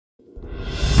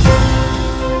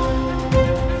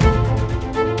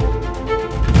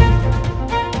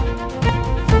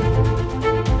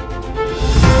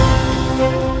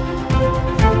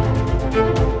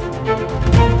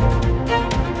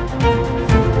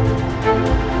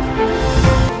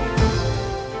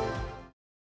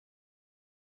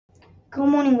Good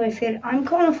morning, Whitfield. I'm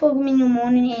Connor Fogelman, your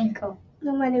morning anchor.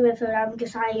 Good morning, Whitfield. I'm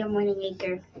Josiah, your morning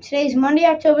anchor. Today is Monday,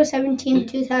 October 17,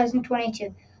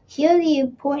 2022. Here are the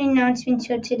important announcements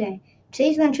for today.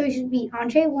 Today's lunch choices will be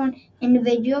Entree 1,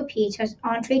 individual pizzas.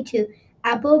 Entree 2,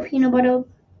 apple peanut butter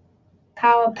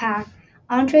power pack.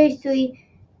 Entree 3,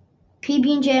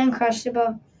 PB&J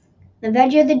Uncrustable. The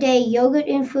veggie of the day, yogurt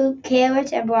and fruit,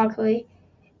 carrots and broccoli.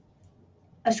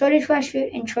 Assorted fresh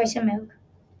fruit and choice of milk.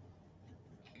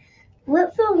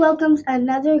 Whitfield welcomes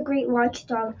another great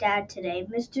watchdog dad today.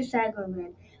 Mr.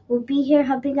 Sagerman will be here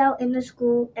helping out in the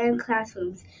school and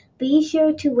classrooms. Be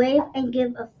sure to wave and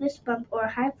give a fist bump or a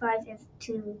high five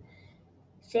to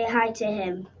say hi to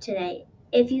him today.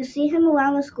 If you see him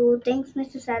around the school, thanks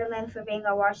Mr. Sagerman for being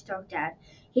our watchdog dad.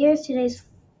 Here's today's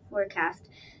forecast.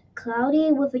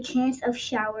 Cloudy with a chance of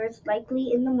showers,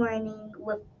 likely in the morning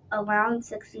with around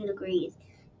 60 degrees.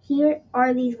 Here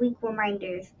are these week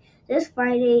reminders. This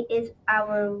Friday is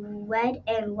our Red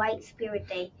and White Spirit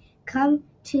Day. Come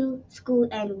to school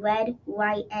in red,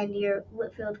 white, and your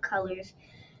Whitfield colors.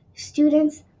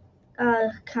 Student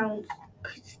council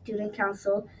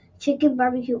chicken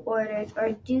barbecue orders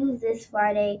are due this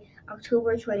Friday,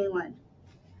 October 21.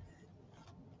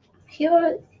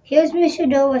 Here's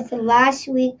Mr. Doe with the last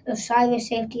week of cyber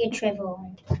safety at Trivia.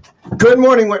 Good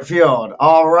morning, Whitfield.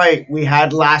 All right, we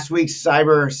had last week's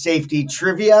cyber safety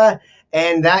trivia,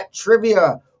 and that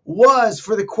trivia was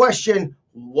for the question,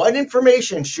 what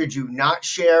information should you not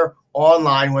share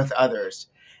online with others?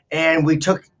 And we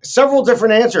took several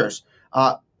different answers.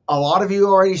 A lot of you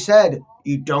already said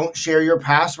you don't share your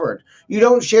password. You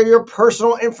don't share your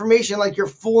personal information like your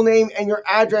full name and your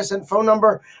address and phone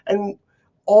number and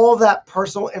all that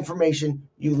personal information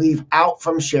you leave out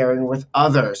from sharing with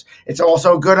others. It's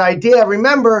also a good idea.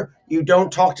 Remember, you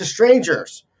don't talk to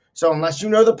strangers. So unless you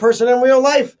know the person in real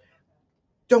life,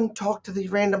 don't talk to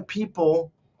these random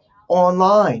people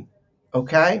online.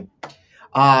 Okay?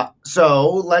 So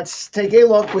let's take a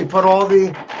look. We put all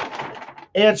the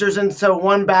answers into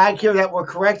one bag here that were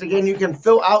correct. Again, you can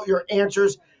fill out your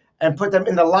answers and put them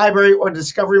in the library or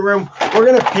discovery room. We're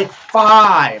going to pick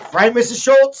 5, right, Mrs.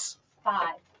 Schultz?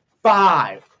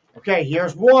 5. Okay,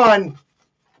 here's one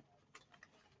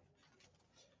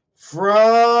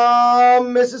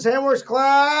from Mrs. Hamworth's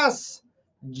class,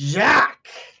 Jack.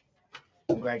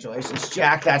 Congratulations,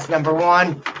 Jack. That's number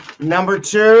 1. Number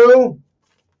 2,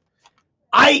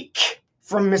 Ike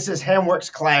from Mrs.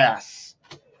 Hamworth's class.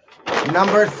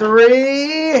 Number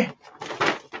 3,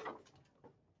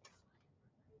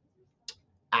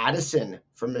 Addison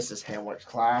from Mrs. Hamworth's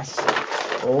class.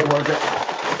 Oh,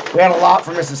 we had a lot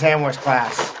from Mrs. Hamworth's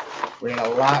class.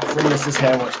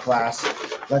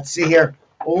 Let's see here.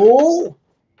 Oh,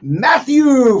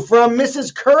 Matthew from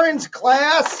Mrs. Curran's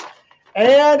class.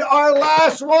 And our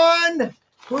last one,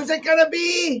 who's it going to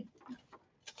be?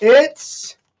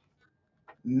 It's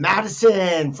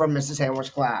Madison from Mrs. Hamworth's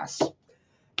class.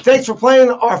 Thanks for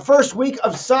playing our first week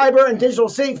of cyber and digital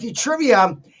safety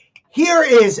trivia. Here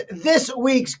is this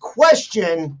week's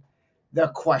question. The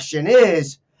question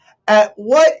is, at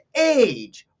what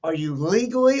age are you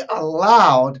legally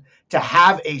allowed to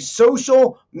have a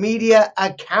social media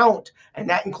account? And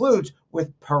that includes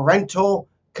with parental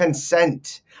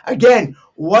consent. Again,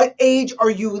 what age are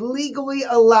you legally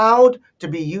allowed to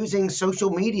be using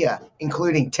social media,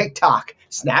 including TikTok,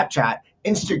 Snapchat,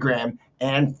 Instagram,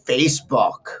 and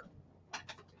Facebook?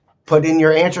 Put in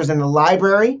your answers in the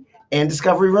library and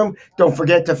discovery room. Don't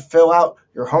forget to fill out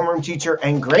your homeroom teacher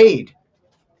and grade.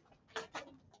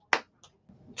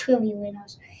 Trivia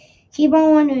winners. Keep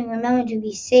on wondering. Remember to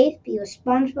be safe, be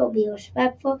responsible, be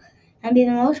respectful, and be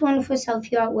the most wonderful self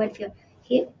here at Whitfield.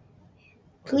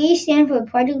 Please stand for the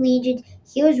Pledge of Allegiance.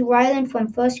 Here's Rylan from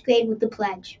first grade with the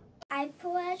pledge. I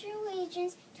pledge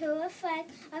allegiance to the flag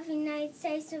of the United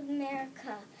States of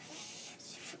America,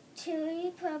 to the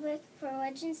republic for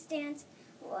which it stands,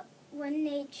 one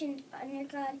nation, under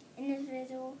God,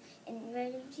 indivisible, in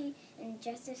liberty and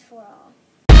justice for all.